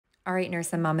All right,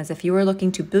 nurse and mamas, if you are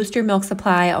looking to boost your milk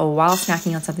supply while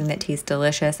snacking on something that tastes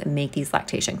delicious, make these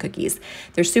lactation cookies.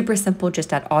 They're super simple.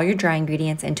 Just add all your dry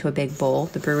ingredients into a big bowl.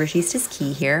 The brewer's yeast is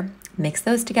key here. Mix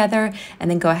those together and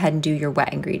then go ahead and do your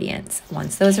wet ingredients.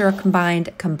 Once those are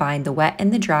combined, combine the wet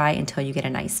and the dry until you get a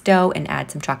nice dough and add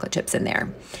some chocolate chips in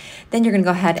there. Then you're gonna go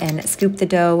ahead and scoop the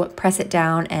dough, press it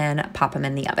down, and pop them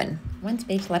in the oven. Once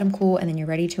baked, let them cool, and then you're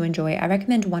ready to enjoy. I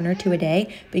recommend 1 or 2 a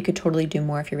day, but you could totally do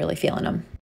more if you're really feeling them.